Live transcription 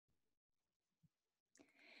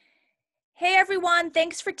Hey everyone,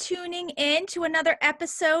 thanks for tuning in to another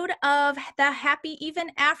episode of the Happy Even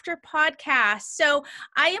After podcast. So,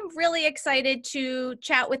 I am really excited to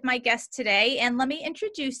chat with my guest today, and let me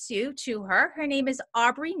introduce you to her. Her name is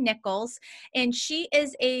Aubree Nichols, and she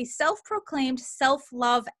is a self-proclaimed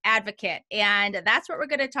self-love advocate, and that's what we're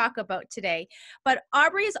going to talk about today. But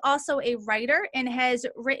Aubree is also a writer and has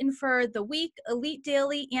written for The Week, Elite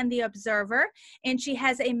Daily, and The Observer, and she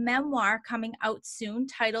has a memoir coming out soon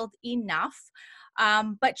titled Enough.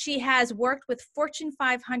 But she has worked with Fortune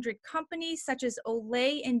 500 companies such as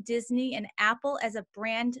Olay and Disney and Apple as a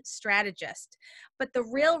brand strategist. But the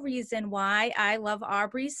real reason why I love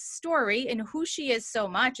Aubree's story and who she is so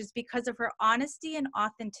much is because of her honesty and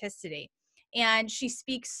authenticity. And she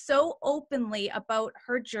speaks so openly about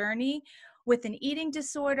her journey with an eating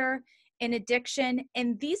disorder, an addiction.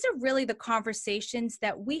 And these are really the conversations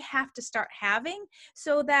that we have to start having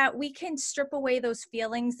so that we can strip away those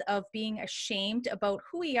feelings of being ashamed about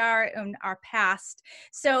who we are and our past.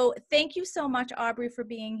 So thank you so much, Aubree, for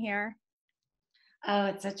being here. Oh,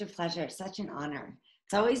 it's such a pleasure. Such an honor.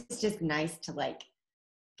 It's always just nice to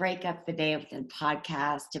break up the day with a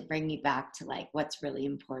podcast to bring me back to what's really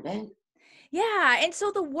important. Yeah. And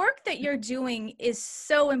so the work that you're doing is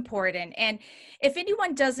so important. And if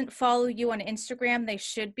anyone doesn't follow you on Instagram, they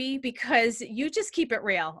should be, because you just keep it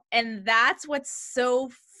real. And that's what's so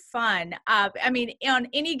fun. I mean, on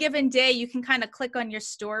any given day, you can kind of click on your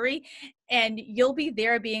story and you'll be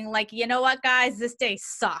there being like, you know what, guys, this day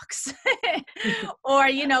sucks. Or,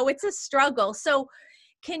 it's a struggle. So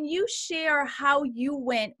can you share how you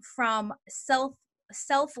went from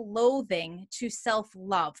self-loathing to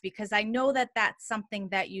self-love? Because I know that that's something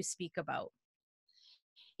that you speak about.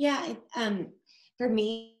 Yeah, for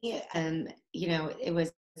me, it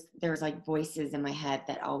was there was voices in my head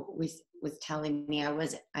that always was telling me I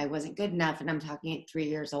wasn't good enough, and I'm talking at 3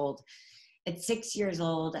 years old. At 6 years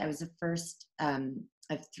old, I was the first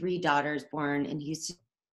of three daughters born in Houston,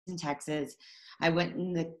 Texas. I went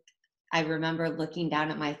in the I remember looking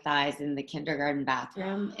down at my thighs in the kindergarten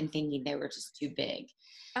bathroom and thinking they were just too big.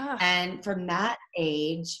 Ah, And from that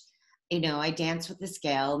age, I danced with the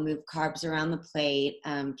scale, moved carbs around the plate,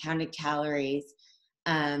 counted calories.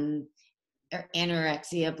 Um,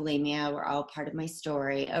 Anorexia, bulimia were all part of my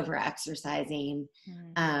story, over exercising.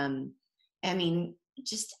 mm, Um, I mean,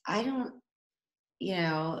 just, I don't,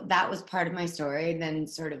 that was part of my story. Then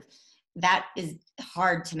sort of that is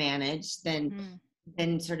hard to manage. mm.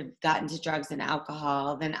 Then sort of got into drugs and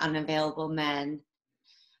alcohol, then unavailable men.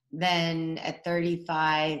 Then at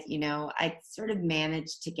 35, I sort of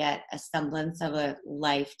managed to get a semblance of a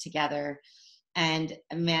life together. And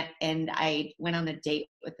I went on a date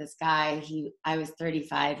with this guy. I was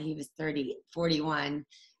 35, he was 41.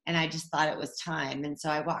 And I just thought it was time. And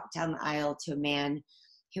so I walked down the aisle to a man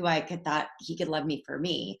who thought he could love me for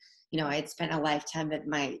me. I had spent a lifetime of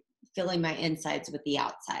filling my insides with the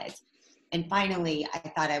outsides. And finally, I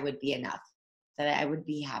thought I would be enough, that I would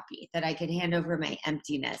be happy, that I could hand over my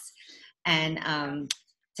emptiness and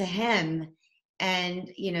to him. And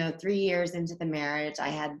 3 years into the marriage, I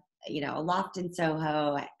had a loft in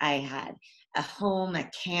Soho. I had a home, a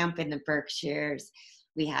camp in the Berkshires.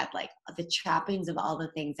 We had the trappings of all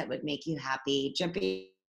the things that would make you happy, dripping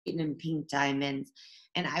in pink diamonds.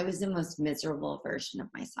 And I was the most miserable version of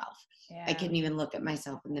myself. I Yeah. couldn't even look at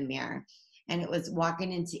myself in the mirror. And it was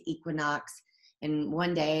walking into Equinox. And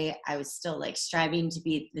one day I was still striving to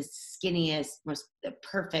be the skinniest, most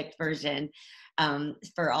perfect version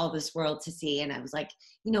for all this world to see. And I was like,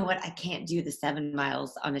 you know what? I can't do the 7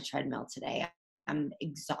 miles on a treadmill today. I'm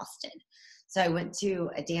exhausted. So I went to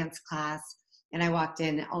a dance class and I walked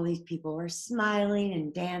in. All these people were smiling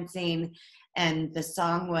and dancing. And the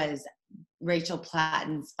song was Rachel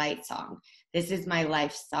Platten's fight song. This is my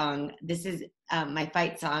life song. This is my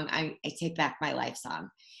fight song. I take back my life song.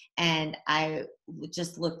 And I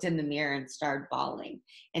just looked in the mirror and started bawling.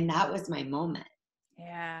 And that was my moment.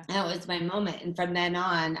 Yeah. That was my moment. And from then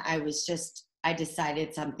on, I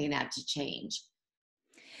decided something had to change.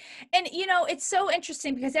 And it's so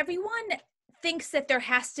interesting because everyone thinks that there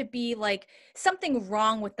has to be something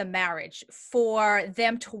wrong with the marriage for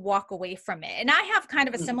them to walk away from it. And I have kind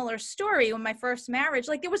of a Mm. similar story. When my first marriage,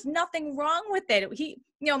 there was nothing wrong with it.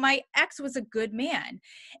 My ex was a good man.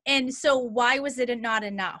 And so why was it not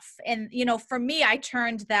enough? And for me, I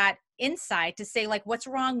turned that inside to say, what's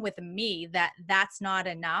wrong with me that's not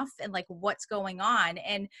enough, and what's going on.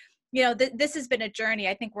 And this has been a journey.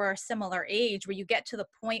 I think we're a similar age, where you get to the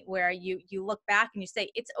point where you look back and you say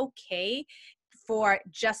it's okay for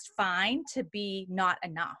just fine to be not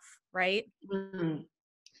enough, right? Mm.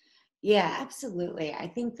 Yeah, absolutely. I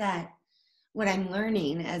think that what I'm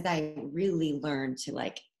learning as I really learn to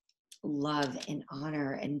like love and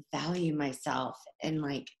honor and value myself and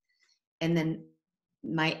like, and then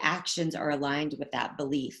my actions are aligned with that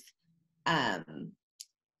belief, um,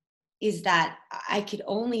 is that I could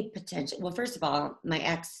only potentially, well, first of all, my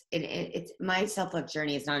ex, it's my self-love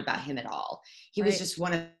journey is not about him at all. He was Right. just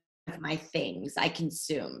one of my things I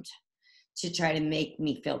consumed to try to make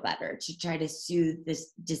me feel better, to try to soothe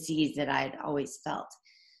this disease that I'd always felt.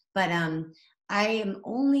 But I am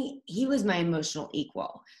only, he was my emotional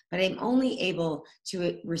equal, but I'm only able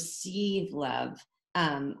to receive love.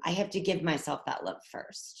 I have to give myself that love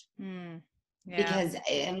first, Mm. Yeah. because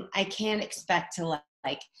I can't expect to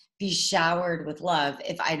like be showered with love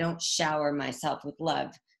if I don't shower myself with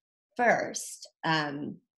love first.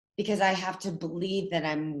 Because I have to believe that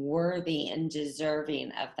I'm worthy and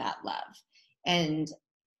deserving of that love. And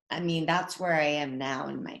I mean, that's where I am now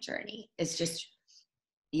in my journey. It's just,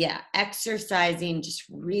 yeah, exercising, just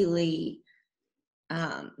really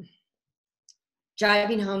um,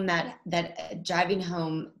 driving home the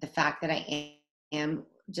fact that am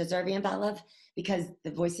deserving of that love, because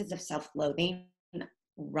the voices of self-loathing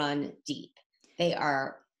run deep. They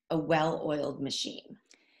are a well-oiled machine.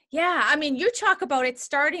 Yeah, I mean, you talk about it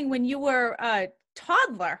starting when you were a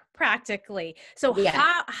toddler, practically. So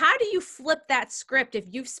Yeah. how do you flip that script if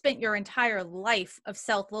you've spent your entire life of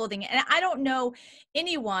self-loathing? And I don't know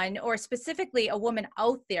anyone, or specifically a woman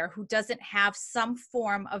out there, who doesn't have some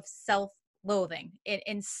form of self-loathing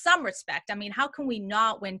in some respect. I mean, how can we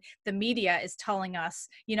not, when the media is telling us,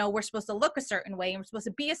 you know, we're supposed to look a certain way and we're supposed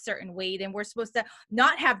to be a certain weight and we're supposed to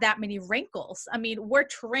not have that many wrinkles? I mean, we're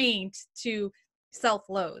trained to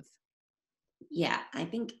self-loathe. Yeah, I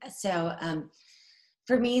think so.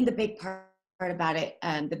 For me, the big part about it,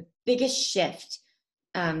 the biggest shift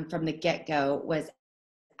from the get-go was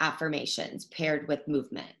affirmations paired with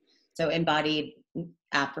movement. So embodied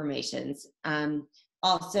affirmations.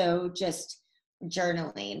 Also just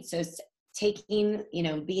journaling. So taking,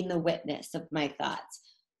 being the witness of my thoughts,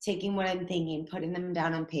 taking what I'm thinking, putting them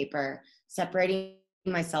down on paper, separating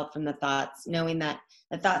myself from the thoughts, knowing that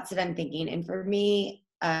the thoughts that I'm thinking, and for me,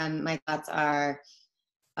 my thoughts are,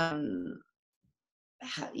 how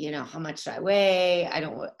much do I weigh?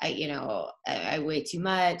 I weigh too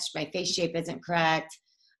much. My face shape isn't correct.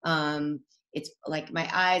 It's like my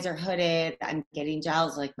eyes are hooded. I'm getting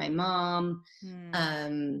jowls like my mom.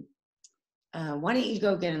 Mm, Um, why don't you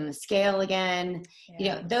go get on the scale again?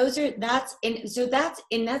 yeah. That's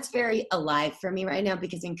very alive for me right now,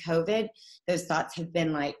 because in COVID, those thoughts have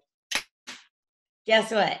been like,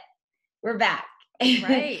 guess what? We're back.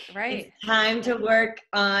 Right, It's right. time to work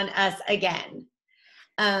on us again.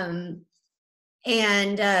 Um,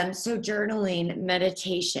 so journaling,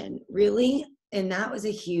 meditation, really, and that was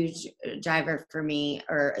a huge driver for me,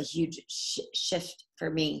 or a huge shift for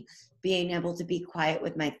me, being able to be quiet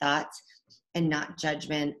with my thoughts and not judge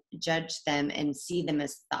them and see them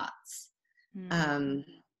as thoughts. Mm, Um,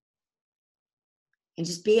 and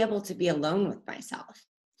just be able to be alone with myself.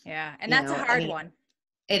 yeah. And that's a I hard mean, one.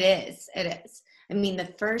 it is. I mean,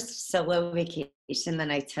 the first solo vacation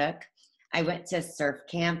that I took, I went to surf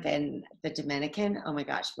camp in the Dominican. Oh my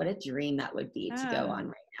gosh, what a dream that would be to go Ah. on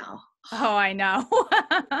right now. Oh, I know.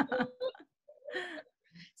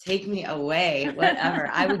 Take me away, whatever.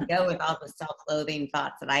 I would go with all the self-loathing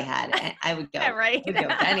thoughts that I had. I would go. Right. I would go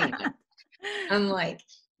with any of them. I'm like,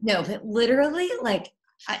 no, but literally, like,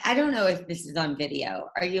 I don't know if this is on video.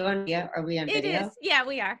 Are you on video? Are we on It is. video? Yeah,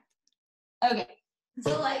 we are. Okay.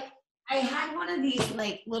 So like I had one of these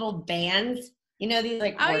like little bands, these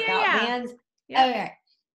like Oh, yeah, workout yeah. bands. Yep. Okay.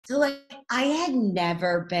 So like I had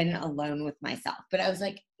never been alone with myself, but I was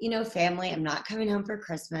like, family, I'm not coming home for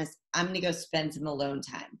Christmas. I'm going to go spend some alone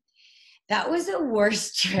time. That was the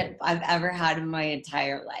worst trip I've ever had in my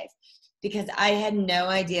entire life, because I had no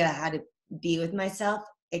idea how to be with myself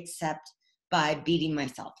except by beating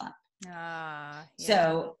myself up. Ah, yeah.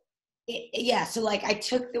 So yeah, so like I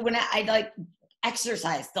took when I like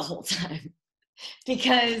exercised the whole time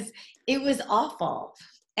because it was awful.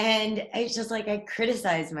 And it's just like I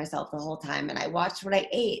criticized myself the whole time, and I watched what I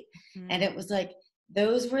ate. And Mm, it was like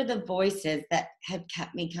those were the voices that had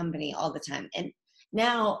kept me company all the time. And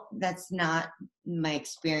now that's not my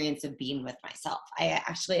experience of being with myself. I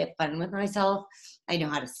actually have fun with myself. I know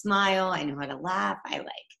how to smile. I know how to laugh. I like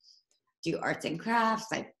do arts and crafts.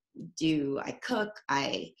 I cook.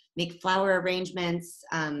 I make flower arrangements.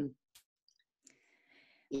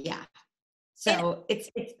 Yeah. and So it's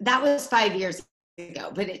that was 5 years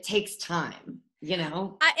ago, but it takes time.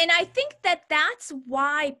 I think that that's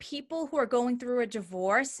why people who are going through a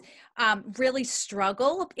divorce really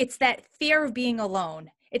struggle. It's that fear of being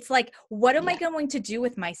alone. It's like, what am I Yeah, going to do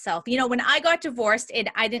with myself? You know, when I got divorced and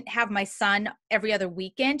I didn't have my son every other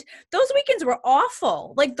weekend, those weekends were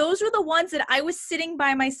awful. Like those were the ones that I was sitting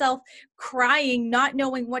by myself crying, not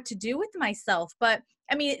knowing what to do with myself. But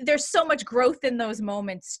I mean, there's so much growth in those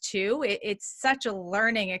moments too. It's such a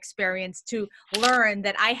learning experience to learn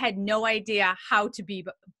that I had no idea how to be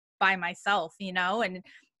by myself, you know, and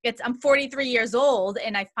I'm 43 years old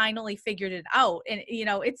and I finally figured it out. And, you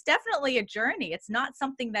know, it's definitely a journey. It's not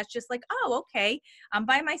something that's just like, oh, okay, I'm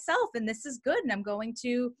by myself and this is good. And I'm going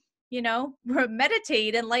to, you know,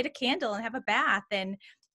 meditate and light a candle and have a bath. And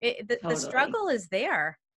the totally. struggle is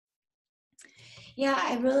there. Yeah,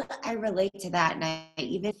 I relate to that, and I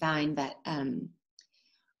even find that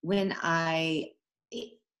when it,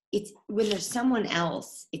 it's when there's someone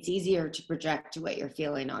else, it's easier to project what you're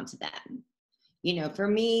feeling onto them. You know, for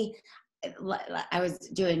me, I was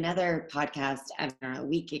doing another podcast, I don't know, a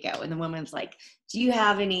week ago, and the woman's like, "Do you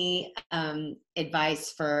have any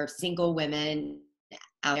advice for single women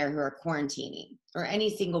out there who are quarantining, or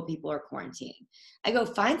any single people who are quarantining?" I go,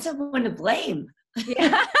 "Find someone to blame."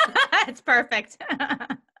 Yeah, it's perfect.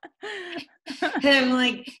 And I'm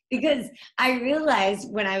like, because I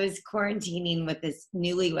realized when I was quarantining with this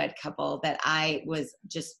newlywed couple that I was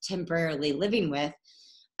just temporarily living with,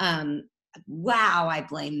 um, wow, I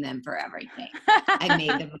blame them for everything. I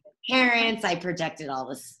made them parents, I projected all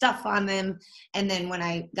this stuff on them. And then when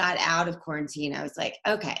I got out of quarantine, I was like,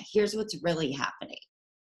 okay, here's what's really happening.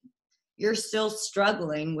 You're still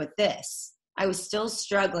struggling with this. I was still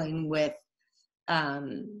struggling with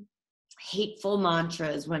um, hateful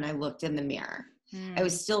mantras when I looked in the mirror. I Mm,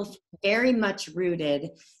 was still very much rooted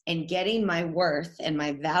in getting my worth and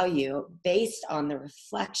my value based on the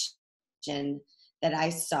reflection that I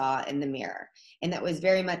saw in the mirror. And that was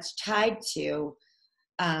very much tied to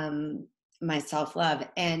my self-love.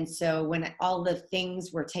 And so when all the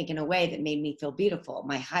things were taken away that made me feel beautiful,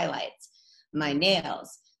 my highlights, my mm,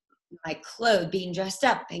 nails, my clothes, being dressed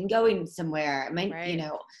up and going somewhere, my, you right.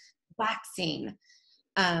 know, waxing,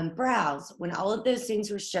 brows, when all of those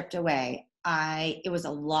things were stripped away, it was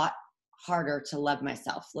a lot harder to love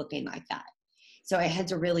myself looking like that. So I had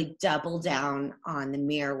to really double down on the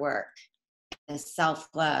mirror work, the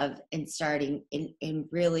self-love, and starting and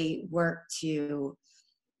really work to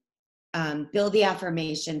build the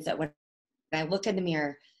affirmations that when I look in the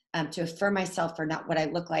mirror, to affirm myself for not what I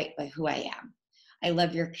look like, but who I am. I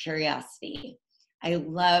love your curiosity. I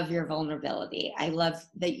love your vulnerability. I love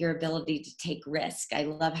that your ability to take risk. I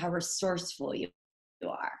love how resourceful you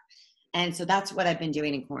are. And so that's what I've been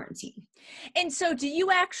doing in quarantine. And so do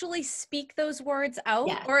you actually speak those words out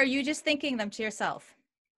Yeah. or are you just thinking them to yourself?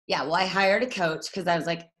 Yeah. Well, I hired a coach because I was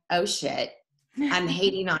like, oh shit, I'm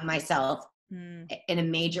hating on myself Mm. in a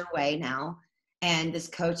major way now. And this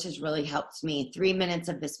coach has really helped me. 3 minutes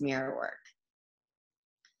of this mirror work.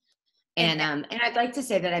 And And I'd like to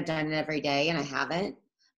say that I've done it every day, and I haven't.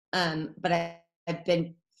 But I've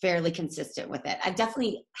been fairly consistent with it. I've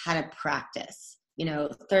definitely had a practice,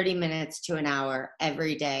 30 minutes to an hour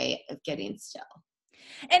every day of getting still.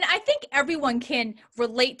 And I think everyone can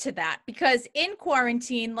relate to that because in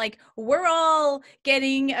quarantine, like we're all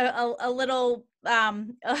getting a little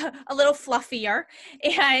a little fluffier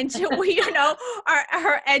and we, you know,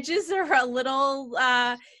 our edges are a little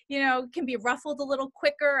you know, can be ruffled a little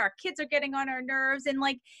quicker. Our kids are getting on our nerves and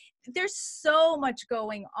like there's so much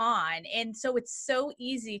going on. And so it's so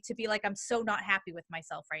easy to be like, I'm so not happy with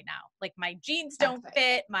myself right now. Like my jeans don't Exactly.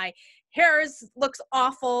 fit, my hairs looks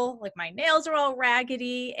awful, like my nails are all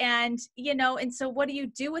raggedy. And, you know, and so what do you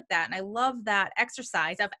do with that? And I love that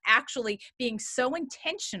exercise of actually being so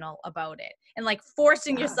intentional about it and like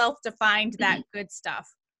forcing Yeah. yourself to find that good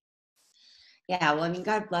stuff. Yeah. Well, I mean,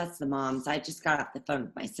 God bless the moms. I just got off the phone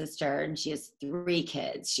with my sister, and she has 3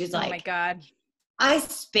 kids. She was Oh my like, God. I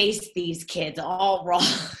spaced these kids all wrong.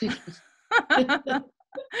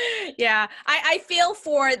 Yeah, I feel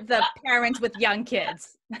for the parents with young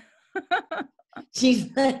kids.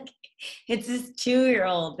 She's like, it's this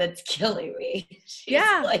 2-year-old that's killing me.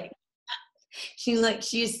 Yeah.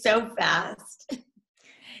 She's so fast.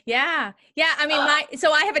 Yeah. Yeah. I mean,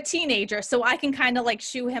 so I have a teenager, so I can kind of like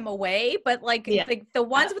shoo him away, but like Yeah, the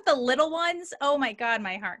ones with the little ones, oh my God,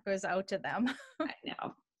 my heart goes out to them. I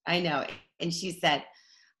know. I know. And she said,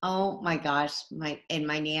 oh my gosh, my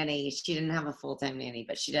nanny, she didn't have a full-time nanny,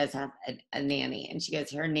 but she does have a nanny. And she goes,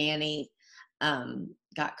 her nanny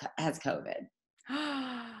has COVID.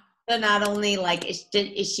 So not only like is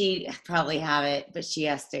she probably have it, but she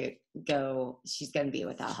has to go. She's going to be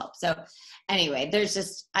without help. So anyway,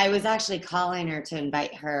 I was actually calling her to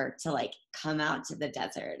invite her to like come out to the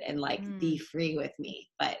desert and like be Mm. free with me,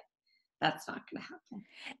 but That's not going to happen.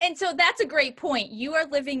 And so that's a great point. You are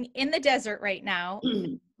living in the desert right now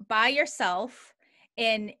by yourself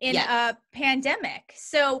in Yes. a pandemic.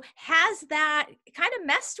 So has that kind of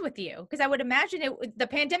messed with you? Because I would imagine the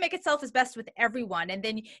pandemic itself is best with everyone, and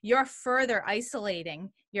then you're further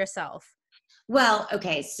isolating yourself. Well,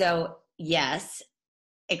 okay. So yes,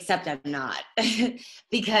 except I'm not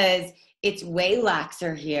because it's way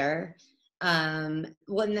laxer here.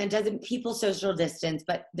 Well, and that doesn't people social distance,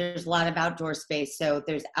 but there's a lot of outdoor space. So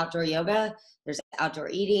there's outdoor yoga, there's outdoor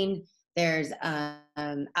eating, there's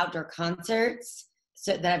outdoor concerts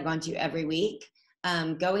so that I've gone to every week.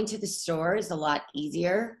 Going to the store is a lot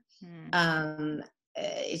easier.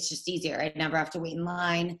 It's just easier. I never have to wait in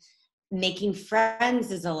line. Making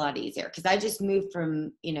friends is a lot easier because I just moved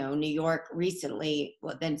from, New York recently,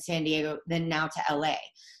 then San Diego, then now to LA.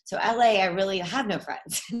 So LA, I really have no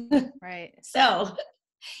friends. Right. So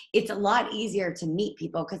it's a lot easier to meet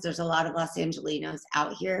people because there's a lot of Los Angelinos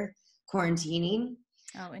out here quarantining.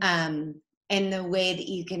 Oh, And the way that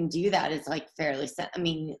you can do that is like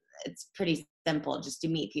it's pretty simple just to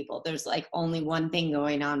meet people. There's like only one thing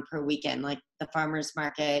going on per weekend, like the farmer's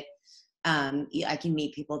market. I can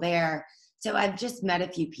meet people there. So I've just met a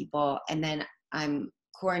few people, and then I'm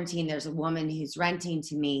quarantined. There's a woman who's renting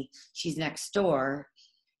to me. She's next door.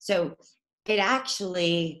 So it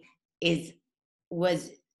actually was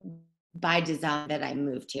by design that I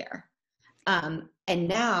moved here. And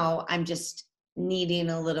now I'm just needing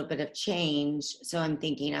a little bit of change. So I'm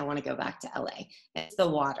thinking I want to go back to LA. It's the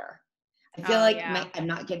water. I feel like yeah. I'm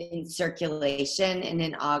not getting circulation, and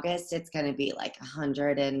in August it's going to be like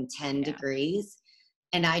 110 degrees,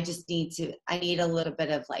 and I need a little bit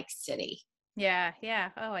of like city. Yeah.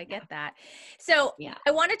 Oh, I get that. So Yeah.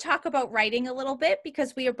 I want to talk about writing a little bit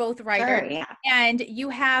because we are both writers. Sure. Yeah. And you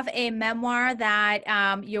have a memoir that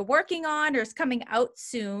you're working on or is coming out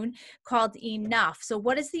soon called Enough. So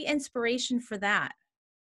what is the inspiration for that?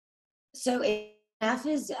 So enough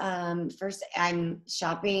is first I'm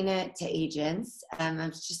shopping it to agents. I'm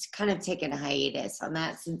just kind of taking a hiatus on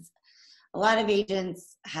that since a lot of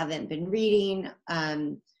agents haven't been reading,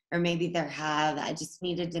 or maybe there have. I just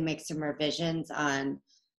needed to make some revisions on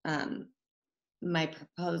my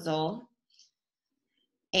proposal.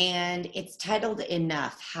 And it's titled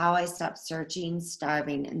Enough: How I Stopped Searching,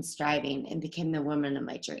 Starving, and Striving and Became the Woman of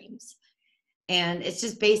My Dreams. And it's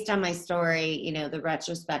just based on my story, the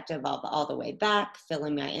retrospective all the way back,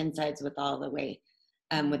 filling my insides with all the way,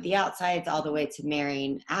 with the outsides, all the way to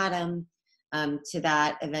marrying Adam, to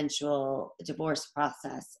that eventual divorce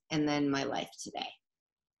process, and then my life today.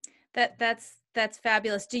 That's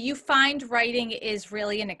fabulous. Do you find writing is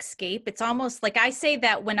really an escape? It's almost like I say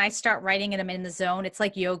that when I start writing and I'm in the zone, it's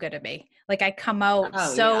like yoga to me. Like I come out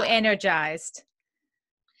Oh, so yeah. energized.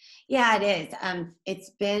 Yeah, it is.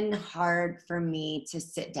 It's been hard for me to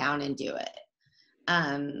sit down and do it.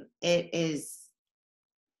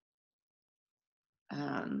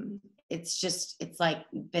 It's like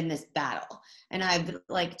been this battle, and I've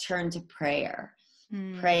like turned to prayer,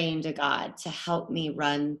 praying to God to help me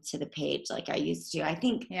run to the page like I used to. I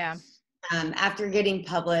think after getting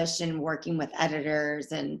published and working with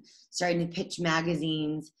editors and starting to pitch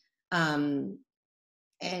magazines, and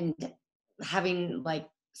having like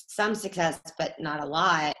some success but not a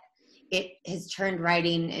lot, it has turned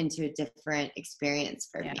writing into a different experience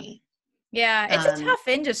for me. Yeah, it's a tough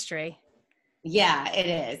industry. Yeah, it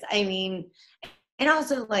is. I mean, and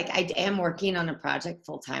also like I am working on a project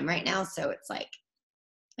full time right now, so it's like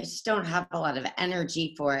I just don't have a lot of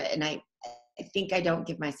energy for it, and I think I don't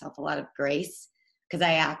give myself a lot of grace because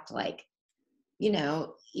I act like,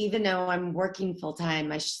 even though I'm working full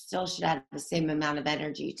time, I still should have the same amount of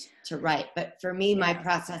energy to write. But for me, my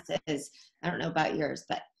process is, I don't know about yours,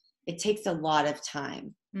 but it takes a lot of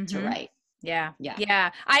time to write. Yeah.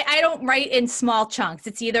 I don't write in small chunks.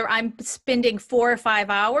 It's either I'm spending 4 or 5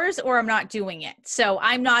 hours or I'm not doing it. So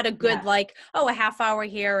I'm not a good a half hour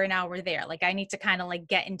here or an hour there. Like I need to kind of like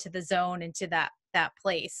get into the zone, into that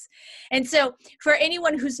place. And so for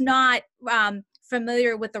anyone who's not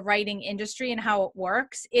familiar with the writing industry and how it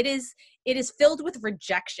works, it is filled with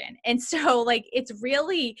rejection. And so like it's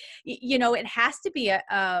really, it has to be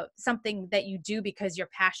a something that you do because you're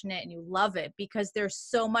passionate and you love it, because there's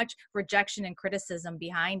so much rejection and criticism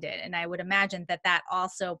behind it. And I would imagine that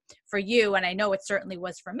also for you, and I know it certainly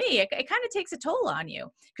was for me, it kind of takes a toll on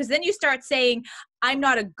you, because then you start saying, I'm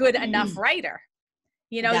not a good enough writer.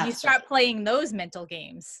 You start playing those mental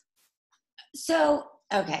games. So,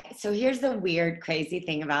 okay. So here's the weird, crazy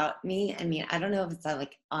thing about me. I mean, I don't know if it's a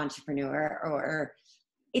like entrepreneur or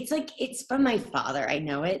it's like, it's from my father. I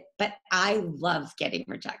know it, but I love getting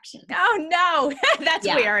rejection. Oh no, that's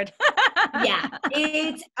Yeah. weird. Yeah.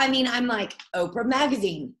 I mean, I'm like, Oprah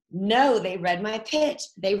magazine. No, they read my pitch.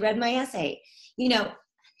 They read my essay, you know,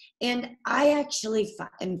 and I actually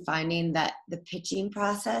am finding that the pitching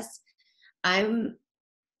process, I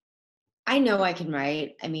know I can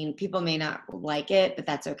write. I mean, people may not like it, but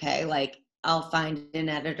that's okay. Like, I'll find an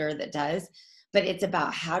editor that does, but it's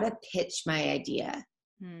about how to pitch my idea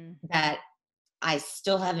Hmm. that I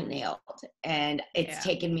still haven't nailed. And it's Yeah.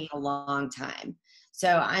 taken me a long time.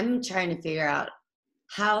 So I'm trying to figure out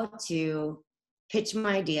how to pitch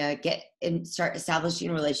my idea, get and start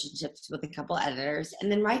establishing relationships with a couple editors,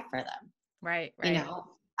 and then write for them. Right. You Right. know,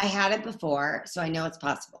 I had it before, so I know it's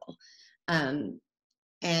possible. Um,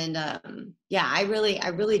 yeah, I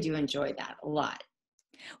really do enjoy that a lot.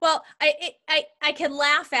 Well, I can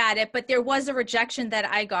laugh at it, but there was a rejection that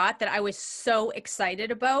I got that I was so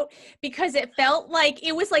excited about because it felt like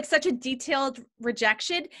it was like such a detailed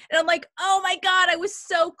rejection. And I'm like, oh my God, I was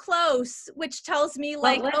so close, which tells me What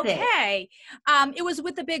like, was it? okay. It was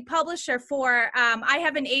with a big publisher for, I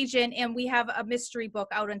have an agent and we have a mystery book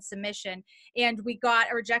out on submission, and we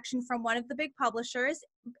got a rejection from one of the big publishers.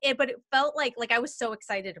 But it felt like I was so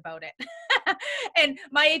excited about it. And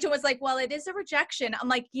my agent was like, well, it is a rejection. I'm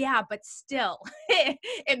like, yeah, but still,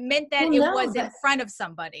 it meant that Well, it no, was in but front of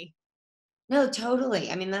somebody. no,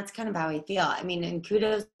 totally. I mean, that's kind of how I feel. I mean, and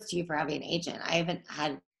kudos to you for having an agent. I haven't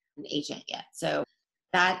had an agent yet. So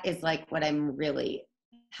that is like what I'm really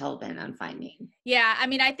hell bent on finding. Yeah. I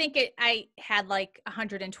mean, I had like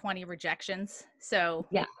 120 rejections. So,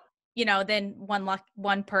 Yeah. then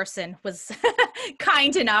one person was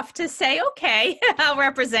kind enough to say, okay, I'll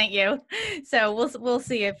represent you. So we'll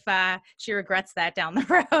see if she regrets that down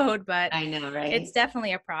the road, but I know, it's right?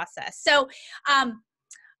 definitely a process. So,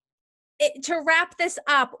 to wrap this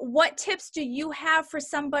up, what tips do you have for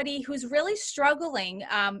somebody who's really struggling,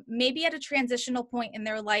 maybe at a transitional point in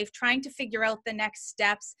their life, trying to figure out the next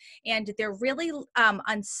steps, and they're really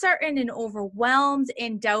uncertain and overwhelmed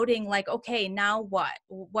and doubting, like, okay, now what?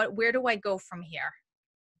 Where do I go from here?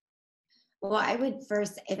 Well, I would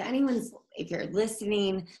first, if you're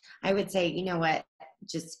listening, I would say, you know what,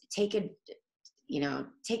 just take a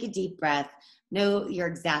deep breath. Know you're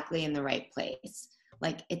exactly in the right place.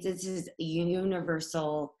 Like, this is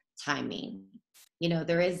universal timing.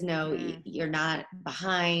 There is no, Mm, you're not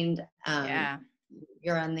behind. yeah.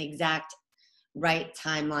 You're on the exact right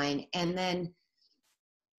timeline. And then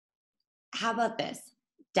how about this?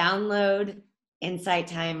 Download Insight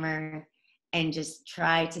Timer and just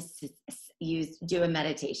try to do a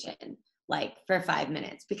meditation like for 5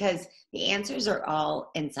 minutes, because the answers are all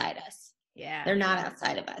inside us. Yeah. They're not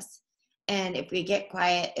outside of us. And if we get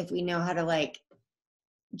quiet, if we know how to like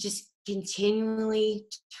just continually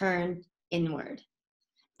turn inward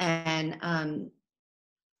and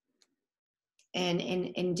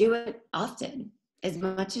and do it often, as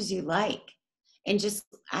much as you like, and just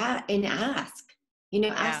ask,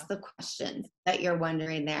 Yeah. ask the questions that you're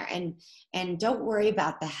wondering there, and don't worry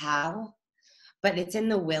about the how, but it's in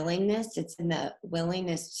the willingness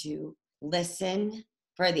to listen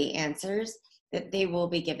for the answers, that they will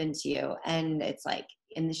be given to you. And it's like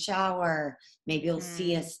in the shower, maybe you'll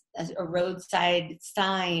see Mm, a roadside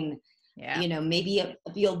sign, yeah. maybe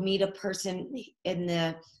you'll meet a person in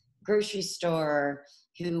the grocery store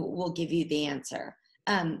who will give you the answer.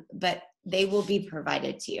 But they will be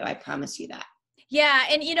provided to you. I promise you that. Yeah.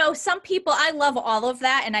 And, some people, I love all of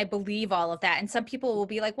that and I believe all of that. And some people will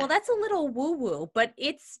be like, well, that's a little woo woo, but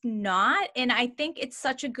it's not. And I think it's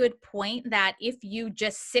such a good point that if you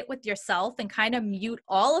just sit with yourself and kind of mute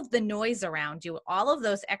all of the noise around you, all of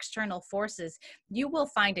those external forces, you will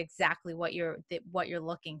find exactly what you're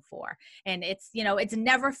looking for. And it's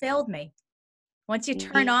never failed me. Once you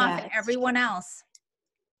turn off Yeah. everyone else,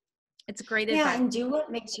 it's great Yeah, advice. and do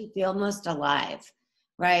what makes you feel most alive,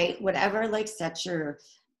 right? Whatever like sets your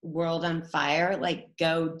world on fire, like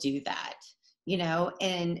go do that,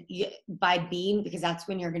 and by being, because that's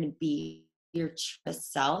when you're going to be your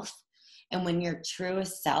truest self. And when your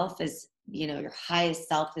truest self is, your highest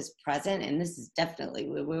self is present, and this is definitely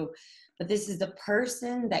woo woo, but this is the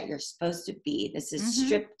person that you're supposed to be. This is Hmm.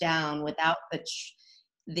 stripped down without the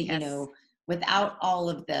Yes. without all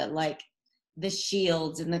of the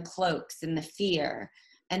shields and the cloaks and the fear,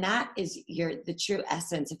 and that is the true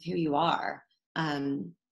essence of who you are.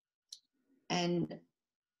 um and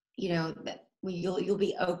that you'll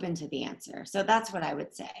be open to the answer. So that's what I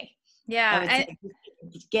would say. I Yeah. would say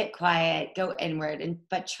just get quiet, go inward,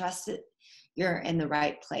 but trust that you're in the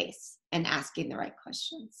right place and asking the right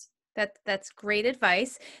questions. That's great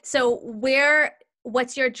advice. So where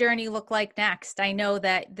what's your journey look like next? I know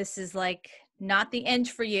that this is like not the end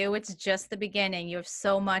for you. It's just the beginning. You have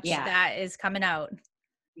so much Yeah. that is coming out.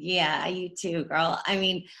 Yeah, you too, girl. I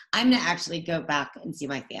mean, I'm gonna actually go back and see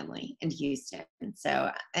my family in Houston, so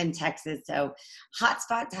in Texas. So,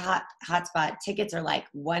 hotspot to hotspot tickets are like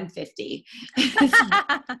 150.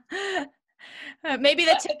 Maybe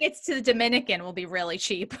the tickets to the Dominican will be really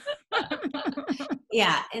cheap.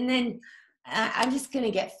 Yeah, and then I'm just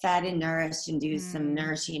gonna get fed and nourished and do some Mm,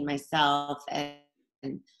 nourishing myself,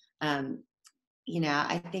 and um,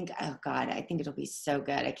 I think, oh God, I think it'll be so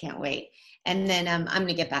good. I can't wait. And then I'm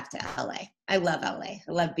gonna get back to LA. I love LA.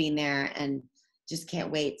 I love being there, and just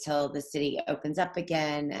can't wait till the city opens up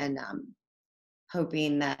again. And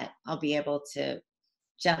hoping that I'll be able to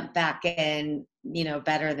jump back in,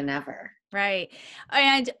 better than ever. right.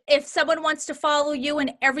 And if someone wants to follow you,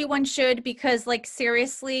 and everyone should, because like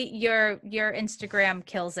seriously, your Instagram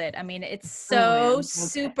kills it. I mean, it's Oh yeah, so well, good.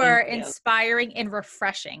 super Thank you. inspiring and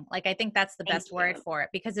refreshing. Like I think that's the Thank best word you. for it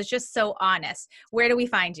because it's just so honest. Where do we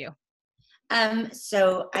find you?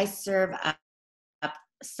 So I serve up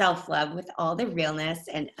self-love with all the realness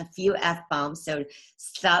and a few F-bombs. So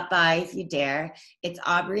stop by if you dare. It's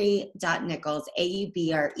Aubree.Nichols,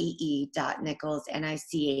 Aubree.Nichols, Nichols.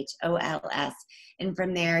 And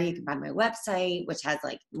from there, you can find my website, which has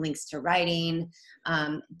like links to writing.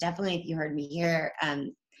 Definitely, if you heard me here,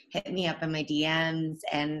 hit me up in my DMs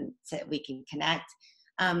and so we can connect.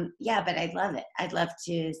 Yeah, but I'd love it. I'd love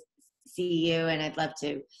to see you, and I'd love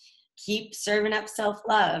to keep serving up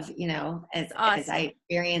self-love, It's as I awesome.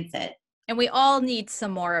 experience it. And we all need some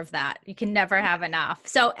more of that. You can never have enough.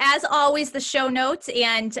 So, as always, the show notes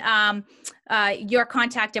and your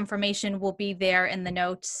contact information will be there in the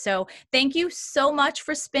notes. So, thank you so much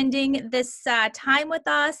for spending this time with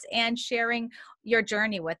us and sharing your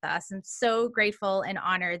journey with us. I'm so grateful and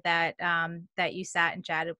honored that that you sat and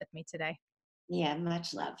chatted with me today. Yeah,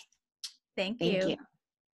 much love. Thank Thank you. you.